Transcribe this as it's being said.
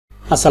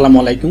আসসালামু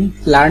আলাইকুম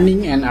learning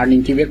and earning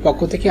টিভির পক্ষ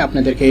থেকে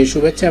আপনাদেরকে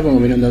শুভেচ্ছা এবং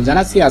অভিনন্দন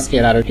জানাচ্ছি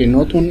আজকের আরো একটি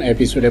নতুন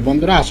এপিসোডে।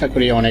 বন্ধুরা, আশা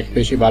করি অনেক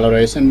বেশি ভালো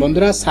রয়েছেন।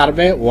 বন্ধুরা,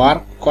 সার্ভে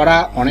ওয়ার্ক করা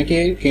অনেকে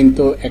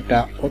কিন্তু একটা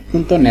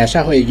অত্যন্ত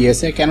নেশা হয়ে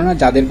গিয়েছে, কেননা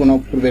যাদের কোনো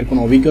পূর্বের কোনো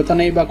অভিজ্ঞতা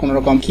নেই বা কোনো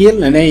রকম স্কিল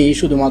নেই,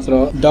 শুধুমাত্র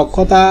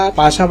দক্ষতা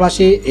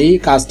পাশাপাশি এই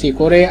কাজটি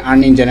করে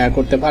আর্নিং জেনারেট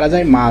করতে পারা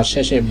যায়। মাস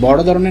শেষে বড়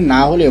ধরনের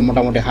না হলেও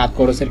মোটামুটি হাত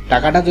খরচের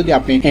টাকাটা যদি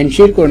আপনি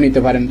এনশিওর করে নিতে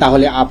পারেন,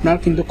 তাহলে আপনার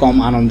কিন্তু কম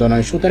আনন্দ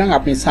নয়। সুতরাং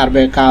আপনি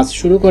সার্ভে কাজ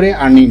শুরু করে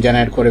আর্নিং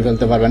জেনারেট করে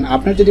ফেলতে পারবেন।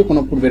 আপনার যদি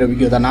কোনো পূর্বের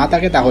অভিজ্ঞতা না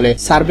থাকে, তাহলে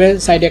সার্ভে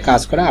সাইডে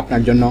কাজ করা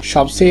আপনার জন্য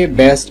সবচেয়ে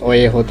বেস্ট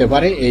ওয়ে হতে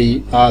পারে এই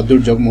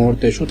দুর্যোগ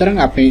মুহূর্তে। সুতরাং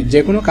আপনি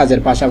যে কোনো কাজের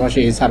পাশাপাশি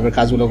এই সার্ভে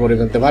কাজগুলো করে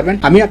ফেলতে পারবেন।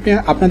 আমি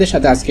আপনাদের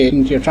সাথে আজকে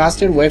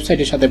ট্রাস্টেড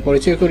ওয়েবসাইটের সাথে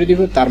পরিচয় করে দিব।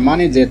 তার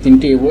মানে যে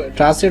তিনটি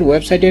ট্রাস্টেড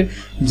ওয়েবসাইটের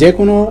যে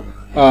কোনো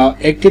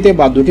একটিতে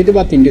বা দুটিতে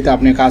বা তিনটিতে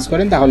আপনি কাজ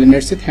করেন, তাহলে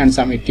নিশ্চিত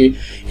হ্যান্ডসাম একটি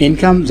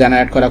ইনকাম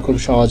জেনারেট করা খুব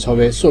সহজ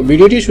হবে। সো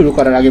ভিডিওটি শুরু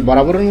করার আগে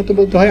বরাবরের মতো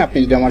বলতে হয়, আপনি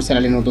যদি আমার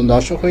চ্যানেলে নতুন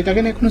দর্শক হয়ে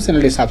থাকেন, এখনো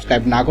চ্যানেলটি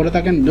সাবস্ক্রাইব না করে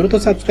থাকেন, দ্রুত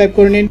সাবস্ক্রাইব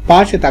করে নিন,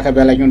 পাশে থাকা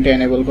বেল আইকনটি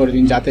এনেবল করে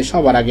দিন, যাতে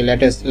সবার আগে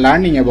লেটেস্ট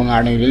লার্নিং এবং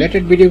আর্নিং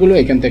রিলেটেড ভিডিওগুলো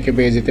এখান থেকে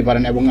পেয়ে যেতে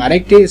পারেন। এবং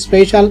আরেকটি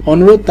স্পেশাল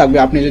অনুরোধ থাকবে,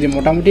 আপনি যদি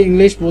মোটামুটি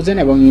ইংলিশ বোঝেন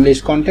এবং ইংলিশ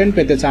কন্টেন্ট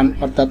পেতে চান,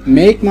 অর্থাৎ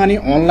মেক মানি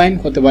অনলাইন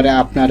হতে পারে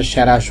আপনার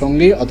সেরা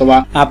সঙ্গী, অথবা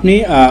আপনি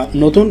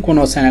নতুন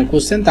কোনো চ্যানেল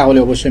খুঁজছেন,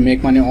 তাহলে অবশ্যই মেক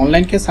মানি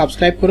অনলাইনকে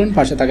সাবস্ক্রাইব করুন,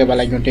 পাশে থাকা বেল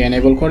আইকনটি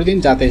এনেবল করে দিন,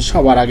 যাতে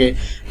সবার আগে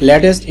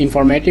latest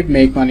informative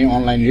make money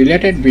online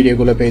related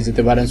ভিডিওগুলো পেয়ে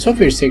যেতে পারেন। সো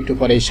ফিরছি একটু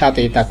পরে,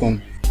 সাথেই থাকুন।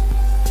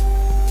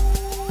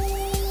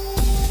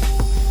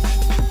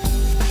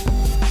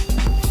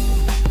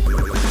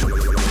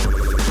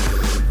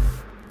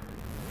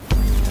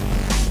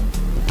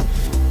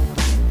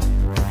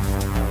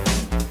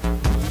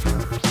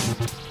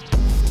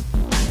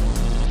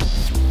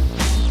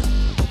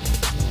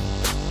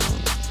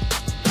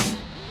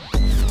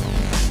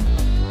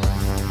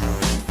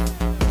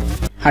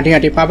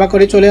 হাঁটি পাপা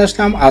করে চলে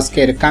আসলাম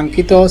আজকের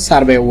কাঙ্ক্ষিত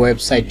সার্ভে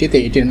ওয়েবসাইটটিতে।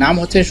 এটির নাম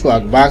হচ্ছে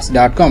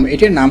swagbucks.com।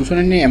 এটির নাম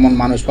শুনেননি এমন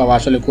মানুষ পাওয়া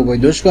আসলে খুবই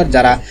দুষ্কর,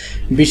 যারা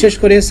বিশেষ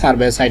করে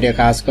সার্ভে সাইটে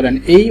কাজ করেন।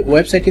 এই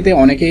ওয়েবসাইটটিতে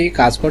অনেকেই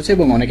কাজ করছে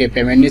এবং অনেকে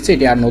পেমেন্ট নিচ্ছে,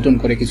 এটি আর নতুন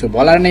করে কিছু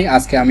বলার নেই।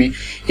 আজকে আমি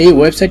এই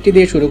ওয়েবসাইটটি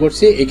দিয়ে শুরু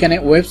করছি।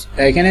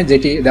 এখানে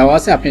যেটি দেওয়া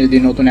আছে, আপনি যদি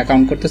নতুন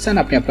অ্যাকাউন্ট করতে চান,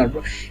 আপনি আপনার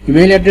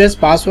ইমেইল অ্যাড্রেস,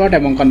 পাসওয়ার্ড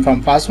এবং কনফার্ম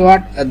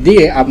পাসওয়ার্ড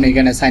দিয়ে আপনি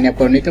এখানে সাইন আপ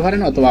করে নিতে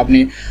পারেন, অথবা আপনি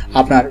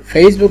আপনার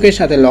ফেসবুকের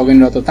সাথে লগ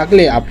ইনরত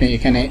থাকলে আপনি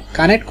এখানে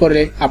কানেক্ট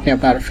করে আপনি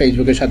আপনার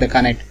ফেসবুকের সাথে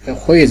কানেক্ট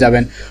হয়ে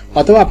যাবেন।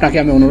 অথবা আপনাকে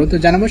আমি অনুরোধ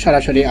জানাবো,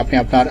 সরাসরি আপনি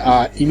আপনার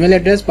email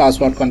address,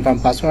 password, confirm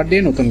password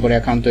দিয়ে নতুন করে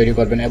অ্যাকাউন্ট তৈরি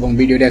করবেন। এবং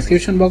ভিডিও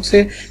ডেসক্রিপশন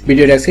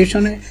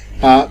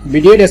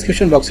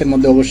বক্সের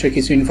মধ্যে অবশ্যই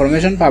কিছু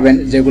ইনফরমেশন পাবেন,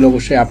 যেগুলো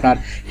অবশ্যই আপনার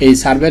এই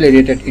সার্ভে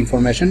রিলেটেড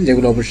ইনফরমেশন,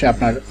 যেগুলো অবশ্যই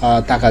আপনার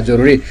থাকা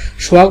জরুরি।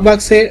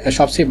 সোয়াগবাক্সে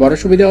সবচেয়ে বড়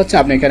সুবিধা হচ্ছে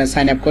আপনি এখানে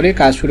সাইন আপ করে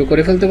কাজ শুরু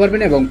করে ফেলতে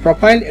পারবেন, এবং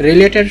প্রোফাইল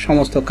রিলেটেড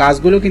সমস্ত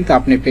কাজগুলো কিন্তু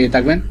আপনি পেয়ে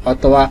থাকবেন,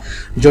 অথবা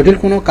জটিল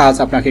কোনো কাজ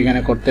আপনাকে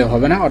এখানে করতে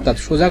হবে না। অর্থাৎ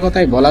সোজা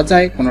কথায় বলা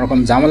যায়, কোনো রকম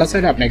ঝামেলা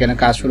ছাড়া আপনি এখানে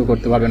কাজ শুরু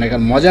করতে পারবেন।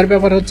 এখানে মজার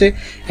ব্যাপার হচ্ছে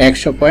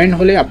 100 পয়েন্ট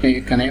হলে আপনি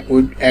এখানে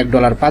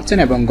 $1 পাচ্ছেন,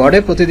 এবং গড়ে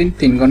প্রতিদিন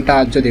 3 ঘন্টা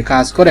যদি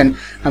কাজ করেন,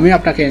 আমি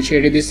আপনাকে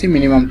এনশিওর দিচ্ছি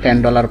মিনিমাম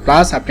 $10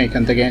 প্লাস আপনি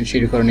এখান থেকে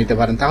এনশিওর করে নিতে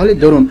পারেন। তাহলে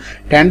ধরুন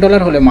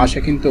 $10 হলে মাসে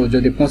কিন্তু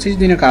যদি 25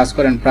 দিনে কাজ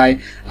করেন, প্রায়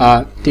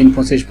 3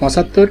 25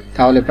 75,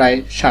 তাহলে প্রায়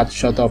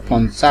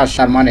 750,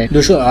 তার মানে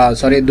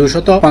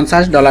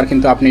 $250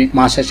 কিন্তু আপনি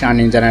মাস শেষে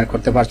আর্নিং জেনারেট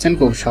করতে পারছেন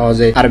খুব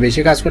সহজে। আর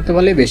বেশি কাজ করতে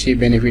পারলে বেশি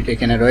বেনিফিট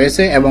এখানে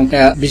রয়েছে। এবং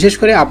বিশেষ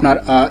করে আপনার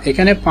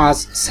এখানে 5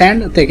 সেন্ট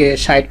থেকে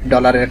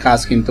 $60 কাজ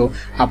কিন্তু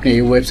আপনি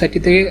এই ওয়েবসাইটটি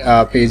থেকে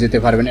পেয়ে যেতে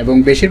পারবেন। এবং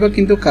বেশিরভাগ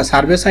কিন্তু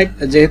সার্ভে সাইট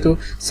যেহেতু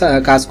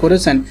কাজ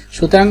করেছেন,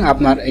 সুতরাং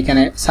আপনার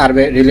এখানে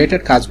সার্ভে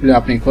রিলেটেড কাজগুলো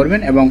আপনি করবেন।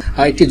 এবং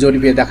একটি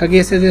জরিপে দেখা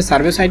গিয়েছে যে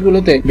সার্ভে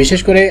সাইটগুলোতে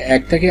বিশেষ করে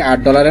 $1 থেকে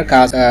 $8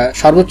 কাজ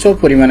সর্বোচ্চ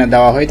পরিমাণে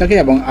দেওয়া হয়ে থাকে,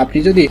 এবং আপনি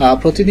যদি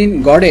প্রতিদিন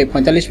গড়ে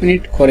 45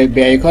 মিনিট করে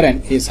ব্যয় করেন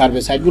এই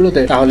সার্ভে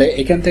সাইটগুলোতে, তাহলে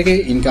এখান থেকে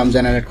ইনকাম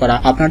জেনারেট করা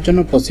আপনার জন্য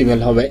পসিবল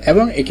হবে।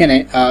 এবং এখানে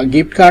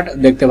গিফট কার্ড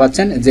দেখতে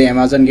পাচ্ছেন, যে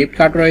অ্যামাজন গিফট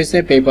কার্ড রয়েছে,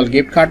 পেপ্যাল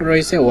গিফট কার্ড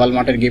রয়েছে,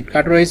 ওয়ালমার্টের গিফট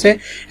কার্ড রয়েছে,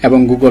 এবং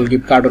গুগল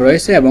গিফট কার্ড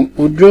রয়েছে। এবং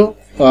উইথড্র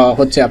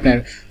হচ্ছে আপনার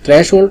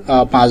থ্রেশহোল্ড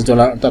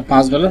 $5, অর্থাৎ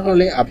 $5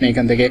 হলে আপনি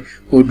এখান থেকে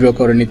উইথড্র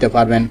করে নিতে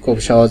পারবেন খুব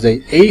সহজেই।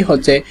 এই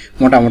হচ্ছে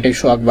মোটামুটি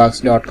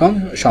swagbucks.com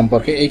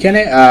সম্পর্কে।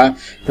 এখানে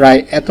প্রায়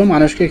এত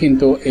মানুষকে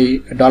কিন্তু এই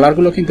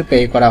ডলারগুলো কিন্তু পে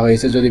করা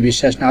হয়েছে। যদি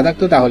বিশ্বাস না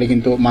থাকতো, তাহলে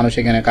কিন্তু মানুষ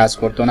এখানে কাজ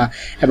করতো না।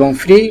 এবং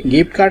ফ্রি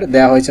গিফট কার্ড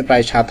দেওয়া হয়েছে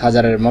প্রায়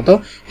 7000-এর মতো।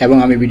 এবং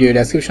আমি ভিডিও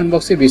ডেসক্রিপশন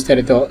বক্সে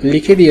বিস্তারিত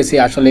লিখে দিয়েছি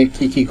আসলে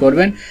কি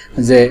করবেন,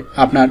 যে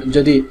আপনার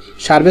যদি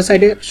সার্ভে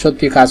সাইডে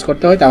সত্যি কাজ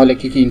করতে হয়, তাহলে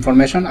কি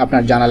ইনফরমেশন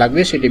আপনার জানা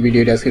লাগবে, সেটি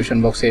ভিডিও ডেসক্রিপশন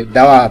বক্সে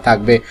দেওয়া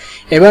থাকবে।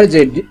 এবার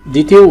যে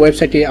দ্বিতীয়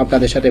ওয়েবসাইটটি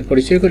আপনাদের সাথে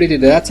পরিচয় করে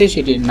দিতে যাচ্ছি,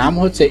 সেটির নাম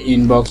হচ্ছে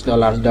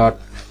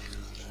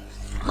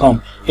inboxdollars.com।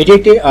 এটি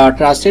একটি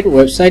ট্রাস্টেড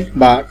ওয়েবসাইট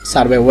বা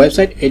সার্ভে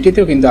ওয়েবসাইট,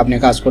 এটিতেও কিন্তু আপনি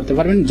কাজ করতে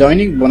পারবেন।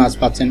 জয়নিং বোনাস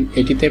পাচ্ছেন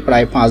এটিতে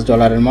প্রায়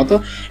 $5 মতো,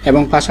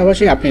 এবং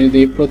পাশাপাশি আপনি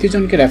যদি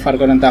প্রতিজনকে রেফার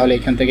করেন তাহলে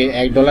এখান থেকে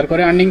 $1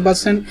 করে আর্নিং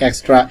পাচ্ছেন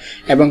এক্সট্রা,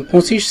 এবং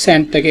 25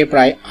 সেন্ট থেকে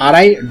প্রায়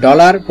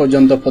 $2.5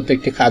 পর্যন্ত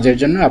প্রত্যেকটি কাজের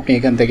জন্য আপনি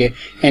এখান থেকে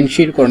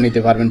এনশিওর করে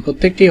নিতে পারবেন।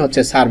 প্রত্যেকটি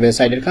হচ্ছে সার্ভে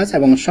সাইটের কাজ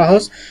এবং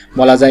সহজ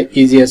বলা যায়,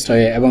 ইজিয়েস্ট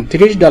হয়ে, এবং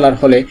 $30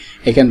 হলে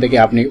এখান থেকে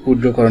আপনি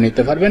উইথড্র করে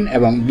নিতে পারবেন।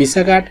 এবং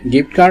visa card,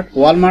 gift card,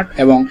 Walmart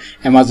এবং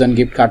অ্যামাজন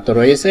গিফট কার্ড তো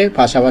রয়েছে।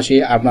 পাশাপাশি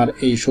আপনার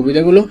এই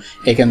সুবিধাগুলো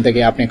এখান থেকে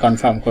আপনি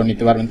কনফার্ম করে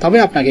নিতে পারবেন। তবে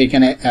আপনাকে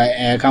এখানে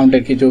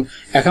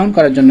অ্যাকাউন্ট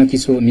করার জন্য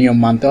কিছু নিয়ম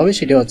মানতে হবে।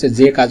 সেটি হচ্ছে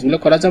যে কাজগুলো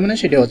করা যাবে না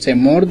সেটি হচ্ছে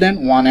more than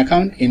one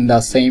account in the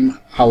same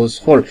house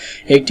hold.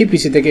 একটি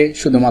পিসি থেকে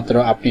শুধুমাত্র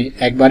আপনি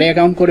একবারে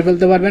অ্যাকাউন্ট করে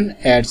ফেলতে পারবেন,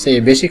 এর চেয়ে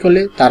বেশি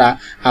করলে তারা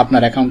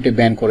আপনার অ্যাকাউন্টটি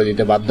ব্যান করে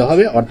দিতে বাধ্য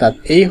হবে। অর্থাৎ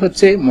এই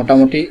হচ্ছে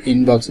মোটামুটি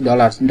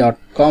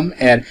inboxdollars.com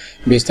এর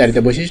বিস্তারিত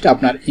বৈশিষ্ট্য।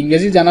 আপনার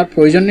ইংরেজি জানার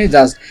প্রয়োজন নেই,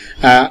 জাস্ট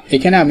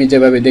এখানে আমি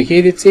যেভাবে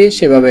দেখিয়ে দিচ্ছি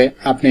সেভাবে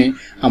আপনি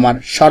আমার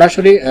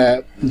সরাসরি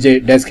যে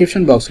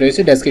ডেসক্রিপশন বক্স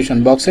রয়েছে, ডেসক্রিপশন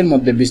বক্সের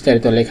মধ্যে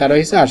বিস্তারিত লেখা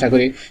রয়েছে, আশা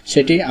করি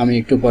সেটি আমি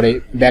একটু পরে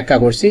ব্যাখ্যা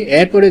করছি।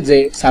 এরপরে যে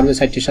সার্ভে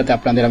সাইটটির সাথে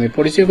আপনাদের আমি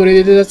পরিচয় করে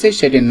দিতে যাচ্ছি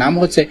সেটির নাম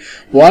হচ্ছে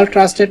ওয়ার্ল্ড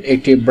ট্রাস্টেড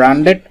একটি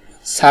ব্র্যান্ডেড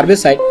সার্ভে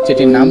সাইট,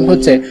 যেটির নাম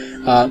হচ্ছে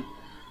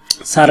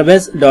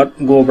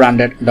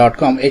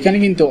surveys.gobranded.com। এখানে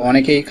কিন্তু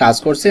অনেকেই কাজ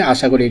করছে,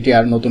 আশা করি এটি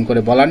আর নতুন করে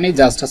বলার নেই,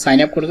 জাস্ট সাইন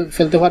আপ করে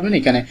ফেলতে পারবেন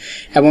এখানে।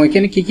 এবং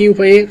এখানে কি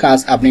উপায়ে কাজ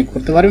আপনি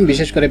করতে পারবেন,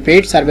 বিশেষ করে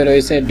পেইড সার্ভে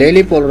রয়েছে,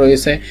 ডেইলি পোল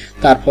রয়েছে,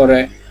 তারপরে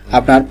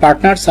আপনার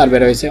পার্টনার সার্ভে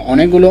রয়েছে,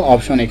 অনেকগুলো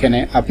অপশন এখানে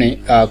আপনি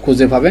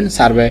খুঁজে পাবেন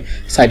সার্ভে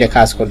সাইটে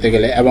কাজ করতে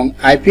গেলে। এবং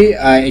আইপি,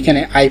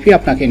 এখানে আইপি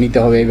আপনাকে নিতে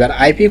হবে। এবার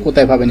আইপি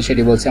কোথায় পাবেন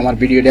সেটি বলছে আমার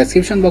ভিডিও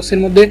ডেসক্রিপশন বক্সের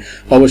মধ্যে,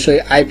 অবশ্যই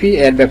আইপি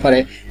এর ব্যাপারে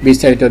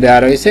বিস্তারিত দেওয়া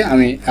রয়েছে,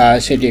 আমি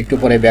সেটি একটু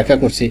পরে ব্যাখ্যা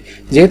করছি।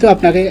 যেহেতু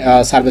আপনাকে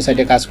সার্ভে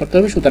সাইটে কাজ করতে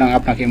হবে, সুতরাং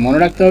আপনাকে মনে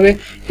রাখতে হবে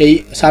এই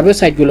সার্ভে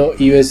সাইটগুলো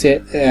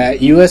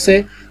ইউএসএ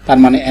তার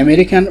মানে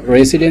আমেরিকান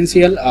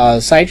রেসিডেন্সিয়াল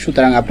সাইট,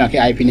 সুতরাং আপনাকে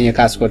আইপি নিয়ে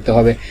কাজ করতে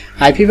হবে।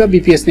 আইপি বা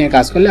বিপিএস নিয়ে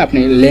কাজ করলে আপনি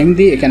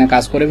লেংদি এখানে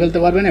কাজ করে ফেলতে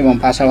পারবেন, এবং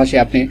পাশাপাশি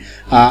আপনি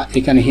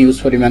এখানে হিউজ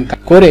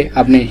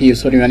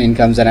পরিমাণ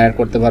ইনকাম জেনারেট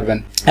করতে পারবেন।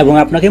 এবং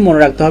আপনাকে মনে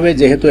রাখতে হবে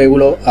যেহেতু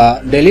এগুলো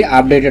ডেইলি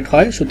আপডেটেড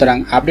হয়, সুতরাং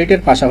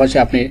আপডেটের পাশাপাশি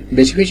আপনি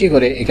বেশি বেশি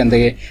করে এখান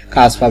থেকে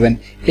কাজ পাবেন।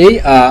 এই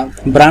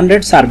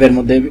ব্র্যান্ডেড সার্ভের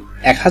মধ্যে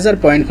 1000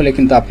 পয়েন্ট হলে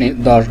কিন্তু আপনি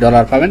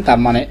 $10 পাবেন, তার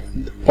মানে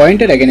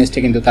পয়েন্টের এগেনস্টে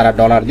কিন্তু তারা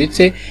ডলার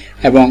দিচ্ছে।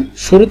 এবং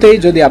শুরুতেই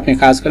যদি আপনি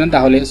কাজ করেন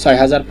তাহলে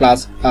 6000 প্লাস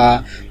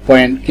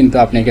পয়েন্ট কিন্তু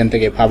আপনি এখান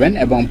থেকে পাবেন।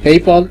 এবং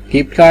পেপল,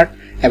 গিফট কার্ড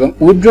এবং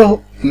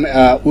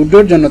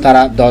উইথড্রোর জন্য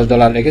তারা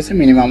 $10 রেখেছে।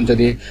 মিনিমাম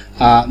যদি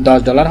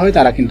 $10 হয়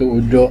তারা কিন্তু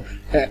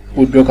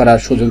উইথড্রো করার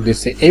সুযোগ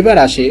দিচ্ছে। এবার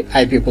আসি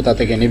আইপি কোথা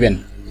থেকে নেবেন।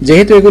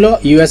 যেহেতু এগুলো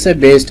ইউএসএ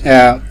বেসড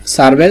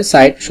সার্ভে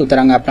সাইট,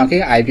 সুতরাং আপনাকে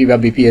আইপি বা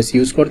বিপিএস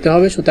ইউজ করতে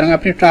হবে। সুতরাং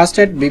আপনি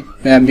ট্রাস্টেড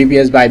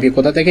বিপিএস বা আইপি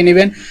কোথা থেকে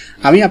নেবেন,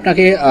 আমি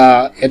আপনাকে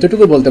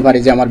এতটুকু বলতে পারি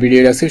যে আমার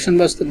ভিডিও ডেসক্রিপশন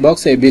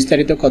বক্সে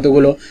বিস্তারিত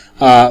কতগুলো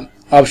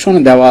অপশন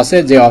দেওয়া আছে,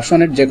 যে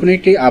অপশনের যে কোনো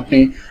একটি আপনি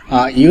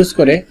ইউজ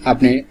করে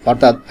আপনি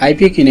অর্থাৎ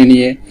আইপি কিনে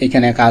নিয়ে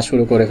এখানে কাজ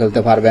শুরু করে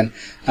ফেলতে পারবেন।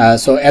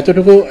 সো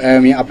এতটুকু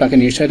আমি আপনাকে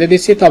নিশ্চয়তা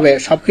দিচ্ছি। তবে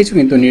সবকিছু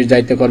কিন্তু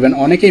নির্ধারিত করবেন।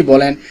 অনেকেই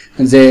বলেন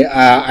যে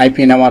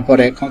আইপি নেওয়ার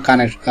পরে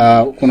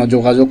কোনো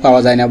যোগাযোগ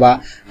পাওয়া যায় না বা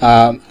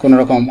কোনো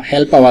রকম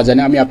হেল্প পাওয়া যায়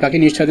না। আমি আপনাকে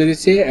নিশ্চয়তা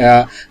দিচ্ছি,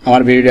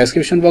 আমার ভিডিও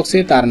ডেসক্রিপশন বক্সে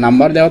তার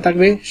নাম্বার দেওয়া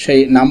থাকবে, সেই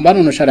নাম্বার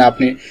অনুসারে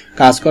আপনি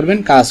কাজ করবেন।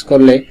 কাজ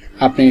করলে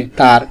আপনি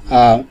তার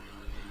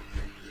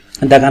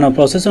দেখানো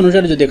প্রসেস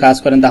অনুসারে যদি কাজ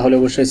করেন তাহলে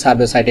অবশ্যই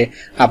সার্ভে সাইটে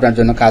আপনার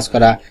জন্য কাজ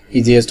করা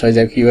ইজিয়েস্ট হয়ে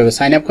যায়। কীভাবে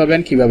সাইন আপ করবেন,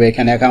 কীভাবে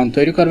এখানে অ্যাকাউন্ট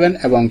তৈরি করবেন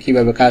এবং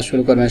কীভাবে কাজ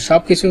শুরু করবেন,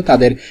 সব কিছু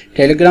তাদের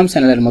টেলিগ্রাম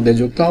চ্যানেলের মধ্যে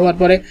যুক্ত হওয়ার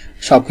পরে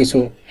সব কিছু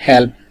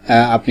হেল্প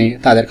আপনি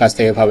তাদের কাছ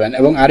থেকে পাবেন।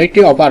 এবং আরেকটি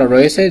অফার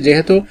রয়েছে,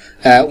 যেহেতু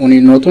উনি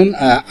নতুন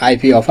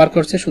আইপি অফার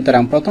করছে,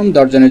 সুতরাং প্রথম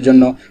 10 জনের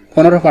জন্য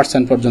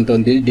 15% পর্যন্ত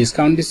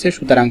ডিসকাউন্ট দিচ্ছে।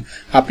 সুতরাং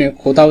আপনি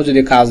কোথাও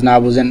যদি কাজ না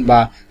বুঝেন বা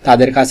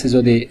তাদের কাছে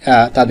যদি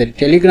তাদের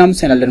টেলিগ্রাম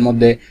চ্যানেলের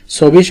মধ্যে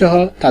ছবি সহ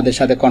তাদের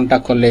সাথে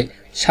কন্ট্যাক্ট করলে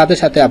সাথে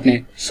সাথে আপনি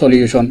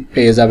সলিউশন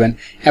পেয়ে যাবেন।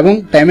 এবং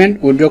পেমেন্ট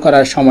উইথড্র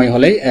করার সময়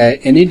হলে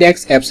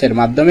এনিডেক্স অ্যাপসের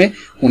মাধ্যমে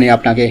উনি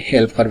আপনাকে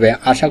হেল্প করবে।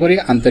 আশা করি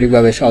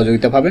আন্তরিকভাবে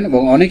সহযোগিতা পাবেন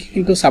এবং অনেকে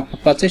কিন্তু সাপোর্ট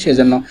পাচ্ছে,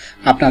 সেজন্য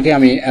আপনাকে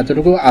আমি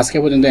এতটুকু আজকে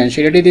পর্যন্ত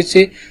এনশিওরিটি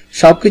দিচ্ছি।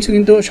 সব কিছু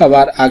কিন্তু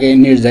সবার আগে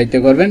নির্ধারিত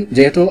করবেন।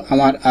 যেহেতু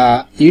আমার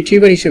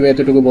ইউটিউবার হিসেবে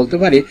এতটুকু বলতে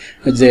পারি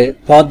যে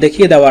পথ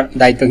দেখিয়ে দেওয়ার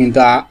দায়িত্ব কিন্তু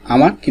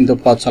আমার, কিন্তু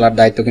পথ চলার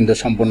দায়িত্ব কিন্তু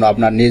সম্পূর্ণ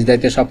আপনার। নিজ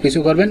দায়িত্বে সব কিছু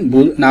করবেন,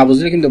 না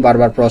বুঝলে কিন্তু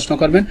বারবার প্রশ্ন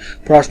করবেন,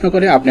 প্রশ্ন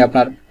করে আপনি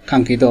আপনার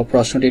কাঙ্ক্ষিত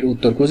প্রশ্নটির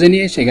উত্তর খুঁজে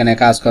নিয়ে সেখানে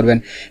কাজ করবেন।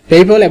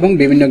 পেপল এবং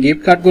বিভিন্ন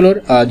গিফট কার্ডগুলোর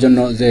জন্য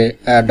যে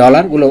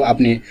ডলারগুলো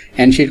আপনি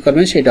এনশিওর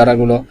করবেন, সেই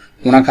ডলারগুলো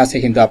ওনার কাছে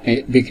কিন্তু আপনি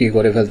বিক্রি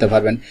করে ফেলতে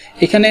পারবেন।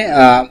 এখানে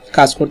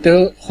কাজ করতে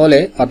হলে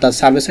অর্থাৎ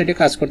সার্ভে সাইটে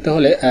কাজ করতে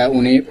হলে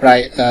উনি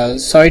প্রায়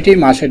 6টি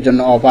মাসের জন্য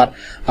অফার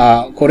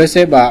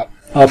করেছে বা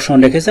অপশন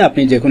রেখেছে,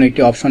 আপনি যে কোনো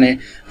একটি অপশনে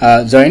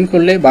জয়েন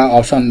করলে বা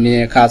অপশন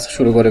নিয়ে কাজ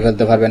শুরু করে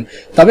ফেলতে পারবেন।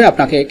 তবে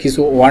আপনাকে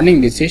কিছু ওয়ার্নিং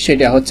দিচ্ছি,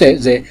 সেটা হচ্ছে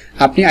যে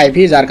আপনি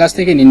আইপি যার কাছ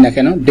থেকে নিন না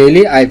কেন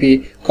ডেইলি আইপি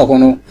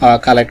কখনো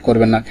কালেক্ট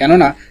করবেন না,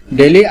 কেননা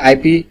ডেইলি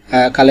আইপি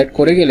কালেক্ট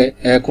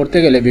করতে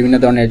গেলে বিভিন্ন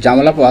ধরনের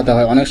ঝামেলা পোহাতে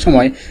হয়। অনেক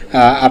সময়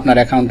আপনার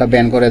অ্যাকাউন্টটা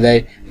ব্যান করে দেয়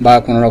বা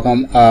কোনো রকম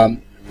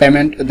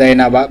পেমেন্ট দেয়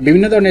না বা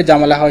বিভিন্ন ধরনের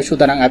ঝামেলা হয়।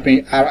 সুতরাং আপনি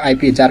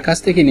আইপি যার কাছ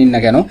থেকে নিন না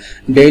কেন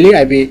ডেইলি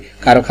আইপি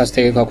কারো কাছ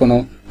থেকে কখনো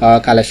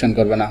কালেকশন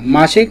করবে না।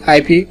 মাসিক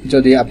আইপি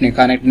যদি আপনি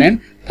কানেক্ট নেন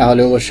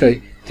তাহলে অবশ্যই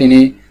তিনি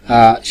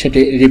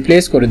সেটি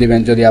রিপ্লেস করে দিবেন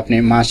যদি আপনি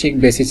মাসিক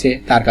বেসিসে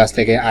তার কাছ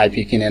থেকে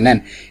আইপি কিনে নেন।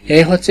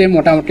 এই হচ্ছে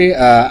মোটামুটি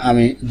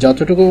আমি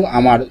যতটুকু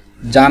আমার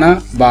জানা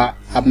বা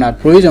আপনার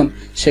প্রয়োজন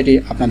সেটি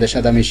আপনাদের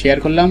সাথে আমি শেয়ার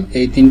করলাম।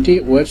 এই 3টি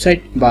ওয়েবসাইট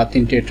বা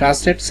 3টি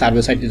ট্রাস্টেড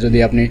সার্ভিস সাইটে যদি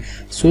আপনি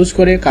চুজ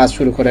করে কাজ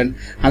শুরু করেন,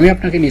 আমি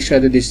আপনাকে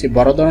নিশ্চয়তা দিচ্ছি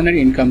বড় ধরনের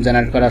ইনকাম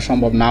জেনারেট করা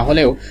সম্ভব না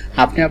হলেও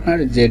আপনি আপনার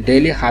যে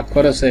ডেইলি হাত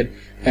খরচের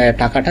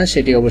টাকাটা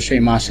সেটি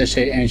অবশ্যই মাস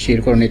শেষে শেয়ার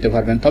করে নিতে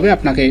পারবেন। তবে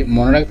আপনাকে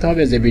মনে রাখতে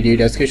হবে যে ভিডিও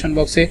ডেসক্রিপশন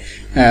বক্সে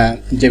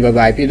যেভাবে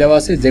আইপি দেওয়া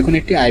আছে, যে কোনো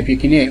একটি আইপি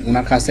কিনে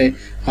ওনার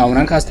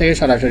কাছ থেকে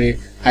সরাসরি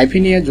আইপি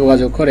নিয়ে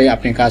যোগাযোগ করে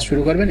আপনি কাজ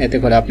শুরু করবেন। এতে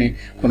করে আপনি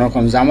কোনো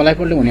রকম ঝামেলায়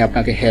পড়লে উনি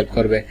আপনাকে হেল্প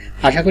করবে।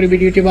 আশা করি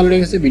ভিডিওটি ভালো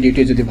লেগেছে।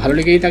 ভিডিওটি যদি ভালো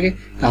লেগেই থাকে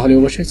তাহলে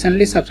অবশ্যই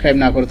চ্যানেলটি সাবস্ক্রাইব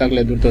না করে থাকলে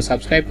দ্রুত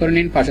সাবস্ক্রাইব করে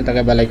নিন, পাশে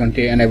থাকা বেল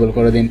আইকনটি এনেবল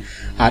করে দিন।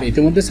 আর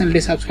ইতিমধ্যে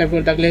চ্যানেলটি সাবস্ক্রাইব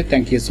করে থাকলে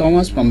thank you so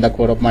much from the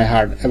core of my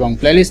heart. এবং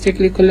প্লেলিস্টে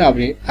ক্লিক করলে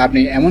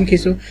আপনি এমন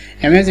কিছু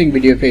অ্যামেজিং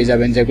ভিডিও পেয়ে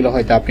যাবেন যেগুলো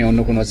হয়তো আপনি অন্য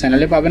কোনো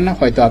চ্যানেলে পাবেন না।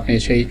 হয়তো আপনি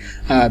সেই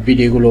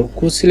ভিডিওগুলো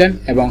খুঁজছিলেন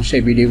এবং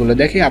সেই ভিডিওগুলো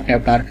দেখে আপনি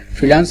আপনার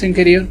ফ্রিল্যান্সিং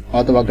ক্যারিয়ার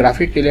অথবা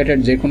গ্রাফিক রিলেটেড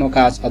যে কোনো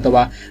কাজ,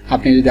 অথবা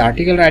আপনি যদি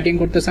আর্টিকেল রাইটিং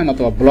করতে চান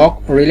অথবা ব্লগ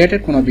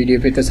রিলেটেড কোনো ভিডিও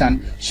পেতে চান,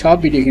 সব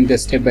ভিডিও কিন্তু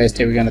স্টেপ বাই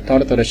স্টেপ এখানে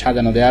তরে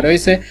সাজানো দেওয়া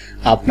রয়েছে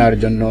আপনার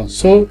জন্য।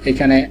 সো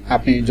এখানে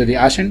আপনি যদি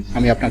আসেন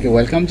আমি আপনাকে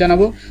ওয়েলকাম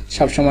জানাবো।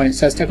 সবসময়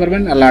চেষ্টা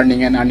করবেন লার্নিং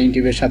অ্যান্ড আর্নিং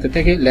টিভির সাথে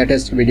থেকে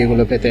লেটেস্ট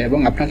ভিডিওগুলো পেতে, এবং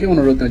আপনাকে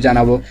অনুরোধ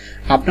জানাবো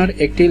আপনার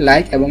একটি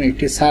লাইক এবং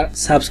একটি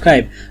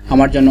সাবস্ক্রাইব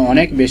আমার জন্য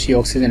অনেক বেশি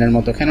অক্সিজেনের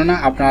মতো, কেননা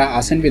আপনারা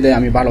আসেন বিদায়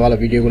আমি ভালো ভালো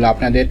ভিডিওগুলো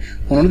আপনাদের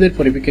অনুরোধের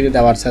পরিপ্রেক্ষিতে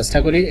দেওয়ার চেষ্টা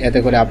করি। এতে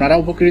করে আপনারা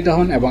উপকৃত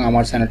হন এবং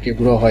আমার চ্যানেলটি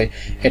গ্রো হয়।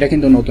 এটা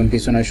কিন্তু নতুন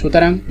কিছু নয়।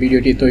 সুতরাং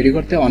ভিডিওটি তৈরি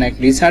করতে অনেক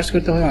রিসার্চ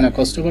করতে হয়, অনেক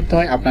কষ্ট করতে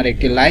হয়। আপনার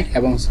একটি লাইক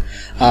এবং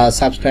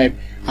সাবস্ক্রাইব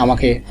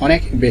আমাকে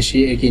অনেক বেশি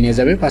এগিয়ে নিয়ে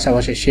যাবে।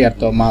 পাশাপাশি শেয়ার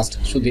তো মাস্ট।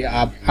 শুধু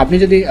আপনি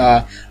যদি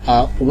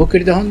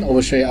উপকৃত হন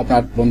অবশ্যই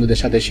আপনার বন্ধুদের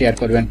সাথে শেয়ার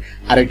করবেন।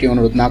 আরেকটি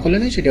অনুরোধ না করলে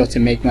নেই, সেটি হচ্ছে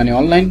মেক মানি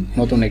অনলাইন,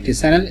 নতুন একটি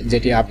চ্যানেল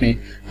যেটি আপনি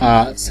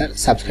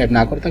সাবস্ক্রাইব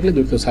না করে থাকলে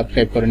দ্রুত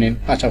সাবস্ক্রাইব করে নিন।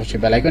 পাশাপাশি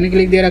বেল আইকনে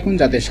ক্লিক দিয়ে রাখুন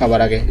যাতে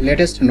সবার আগে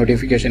লেটেস্ট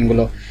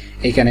নোটিফিকেশনগুলো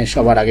এখানে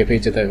সবার আগে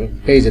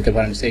পেয়ে যেতে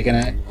পারেন।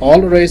 সেখানে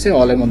অল রয়েছে,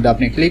 অলের মধ্যে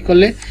আপনি ক্লিক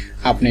করলে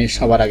আপনি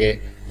সবার আগে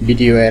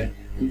ভিডিওর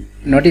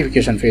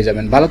নোটিফিকেশন পেয়ে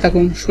যাবেন। ভালো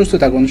থাকুন, সুস্থ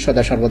থাকুন,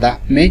 সদা সর্বদা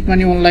মেক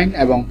মানি অনলাইন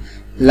এবং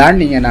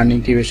লার্নিং অ্যান্ড আর্নিং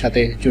টিভির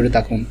সাথে জুড়ে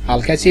থাকুন।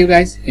 I'll catch you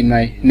guys in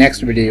my next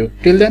video.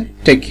 Till then,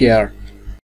 take care.